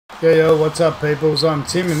Yo, what's up, peoples? I'm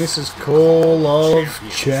Tim, and this is Call of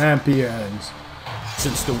Champions.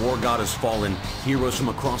 Since the war god has fallen, heroes from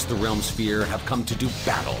across the realm sphere have come to do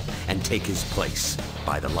battle and take his place.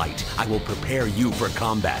 By the light, I will prepare you for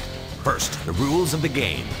combat. First, the rules of the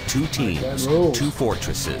game. 2 teams, 2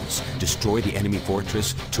 fortresses. Destroy the enemy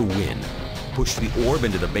fortress to win. Push the orb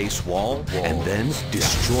into the base wall, and then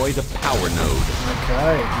destroy the power node.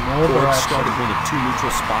 Okay, Orbs start at one of 2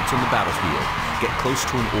 neutral spots on the battlefield. Get close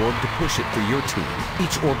to an orb to push it for your team.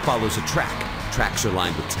 Each orb follows a track. Tracks are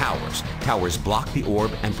lined with towers. Towers block the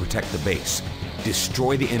orb and protect the base.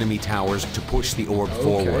 Destroy the enemy towers to push the orb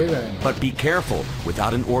forward. Then. But be careful.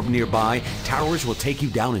 Without an orb nearby, towers will take you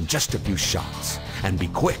down in just a few shots. And be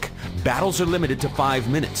quick. Battles are limited to 5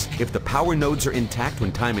 minutes. If the power nodes are intact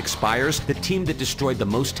when time expires, the team that destroyed the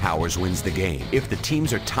most towers wins the game. If the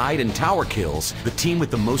teams are tied in tower kills, the team with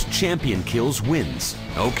the most champion kills wins.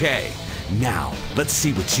 Okay, now let's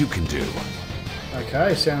see what you can do.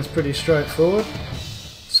 Okay, sounds pretty straightforward.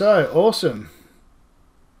 So, awesome.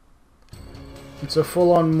 It's a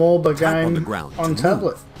full-on MOBA game on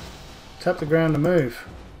tablet. Tap the ground to move.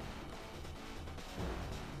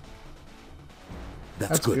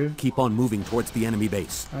 That's good. Keep on moving towards the enemy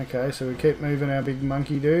base. Okay, so we keep moving our big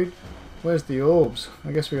monkey dude. Where's the orbs?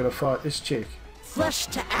 I guess we gotta fight this chick. Flesh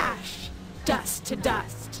to ash, dust to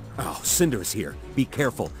dust. Oh, Cinder's here. Be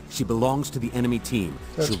careful. She belongs to the enemy team.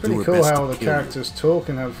 So it's pretty cool how all the characters talk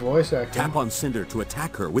and have voice acting. Tap on Cinder to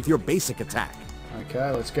attack her with your basic attack. Okay,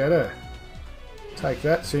 let's get her. Take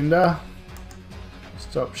that, Cinder.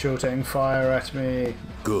 Stop shooting fire at me.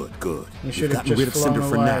 Good, good. You should have just flown away.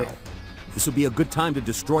 For now. This would be a good time to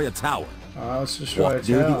destroy a tower. Let's destroy a tower. Walk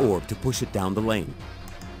near the orb to push it down the lane.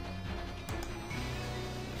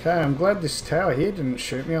 Okay, I'm glad this tower here didn't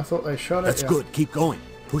shoot me. I thought they shot it. That's good. Keep going.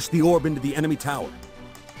 Push the orb into the enemy tower.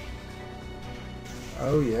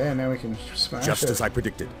 Oh yeah, now we can smash it. Just as I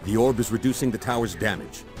predicted. The orb is reducing the tower's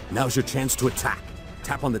damage. Now's your chance to attack.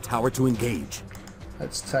 Tap on the tower to engage.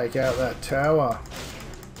 Let's take out that tower.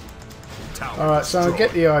 Alright, so I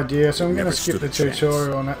get the idea, so I'm going to skip the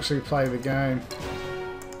tutorial and actually play the game.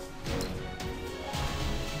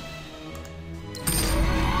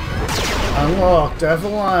 Unlocked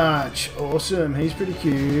Avalanche. Awesome, he's pretty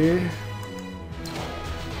cute.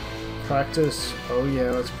 Practice. Oh yeah,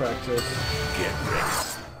 let's practice.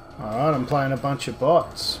 Alright, I'm playing a bunch of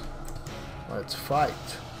bots. Let's fight.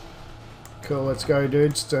 Cool, let's go,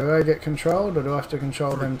 dudes. Do they get controlled, or do I have to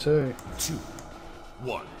control them too? 2,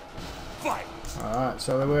 1, fight! Alright,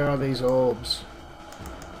 so where are these orbs?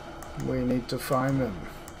 We need to find them.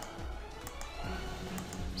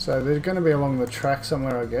 So they're going to be along the track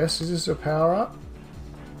somewhere, I guess. Is this a power-up?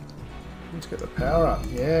 Let's get the power-up.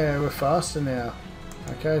 Yeah, we're faster now.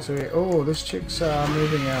 Okay, so we... Oh, this chick's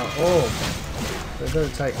moving our orb. So we better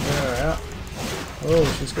take her out.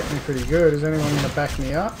 Oh, she's getting me pretty good. Is anyone going to back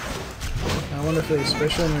me up? I wonder if these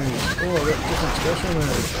special moves. Oh, I've got different special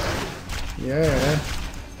moves. Yeah.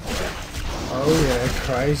 Oh yeah,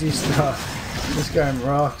 crazy stuff. This game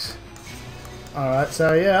rocks. Alright,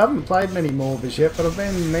 so yeah, I haven't played many MOBAs yet, but I've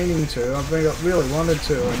been meaning to. I've really wanted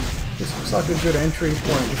to, and this looks like a good entry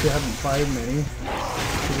point if you haven't played many.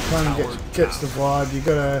 It kind of gets the vibe. You've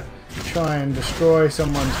got to try and destroy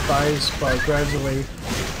someone's base by gradually,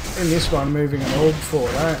 in this one, moving an orb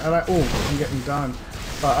forward. Oh, I'm getting done.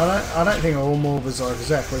 But I don't think all MOBAs are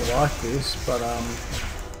exactly like this, but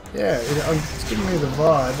yeah, it's giving me the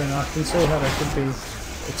vibe, and I can see how they could be.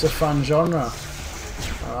 It's a fun genre.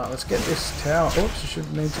 Alright, let's get this tower. Oops, I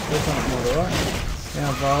should need to click on it more, right?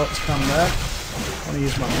 Now Violet's come back. I want to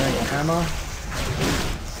use my mega hammer.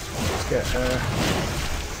 Let's get her.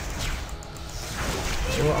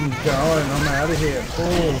 Oh, I'm going. I'm out of here.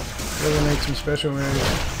 Oh, really need some special moves.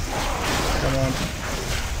 Come on.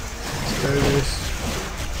 Let's do this.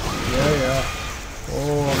 Yeah.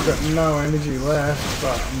 Oh, I've got no energy left,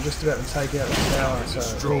 but I'm just about to take out the tower, so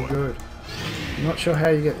it's all good. I'm not sure how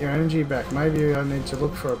you get your energy back. Maybe I need to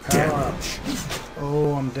look for a power-up.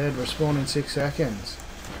 Oh, I'm dead. Respawn in 6 seconds.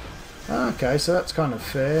 Okay, so that's kind of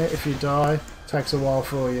fair. If you die, it takes a while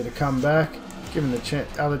for you to come back, giving the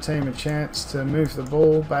other team a chance to move the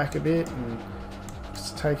ball back a bit and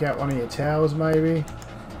just take out one of your towers maybe.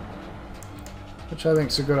 Which I think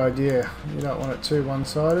is a good idea. You don't want it too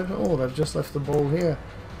one-sided. Oh, they've just left the ball here.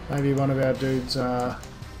 Maybe one of our dudes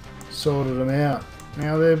sorted them out.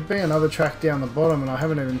 Now there'll be another track down the bottom, and I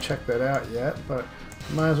haven't even checked that out yet, but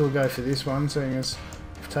may as well go for this one, seeing as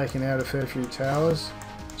I've taken out a fair few towers.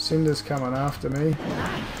 Cinder's coming after me.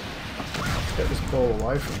 Let's get this ball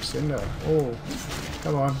away from Cinder. Oh,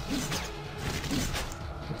 come on.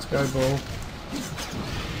 Let's go, ball.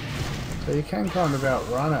 So you can kind of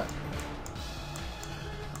outrun it.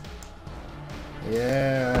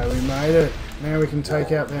 Yeah, we made it. Now we can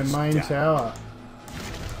take out their main tower.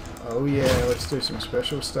 Oh yeah, let's do some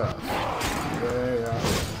special stuff. Yeah.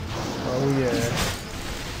 Oh yeah.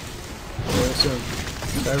 Awesome.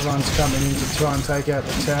 So everyone's coming in to try and take out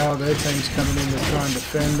the tower. Their team's coming in to try and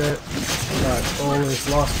defend it. But all is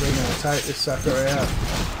lost. We're going to take this sucker out.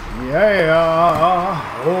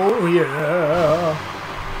 Yeah! Oh yeah!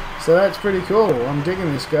 So that's pretty cool. I'm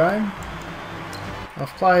digging this game.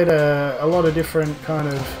 I've played a lot of different kind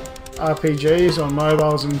of RPGs on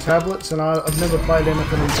mobiles and tablets, and I've never played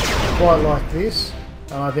anything quite like this.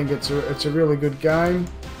 And I think it's a really good game.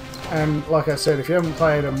 And like I said, if you haven't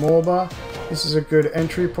played a MOBA, this is a good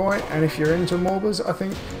entry point. And if you're into MOBAs, I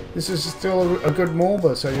think this is still a good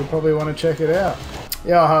MOBA, so you'll probably want to check it out.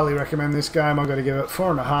 Yeah, I highly recommend this game. I've got to give it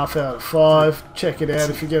 4.5 out of 5. Check it out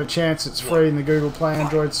if you get a chance. It's free in the Google Play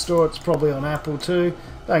Android store. It's probably on Apple too.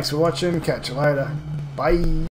 Thanks for watching. Catch you later. Bye.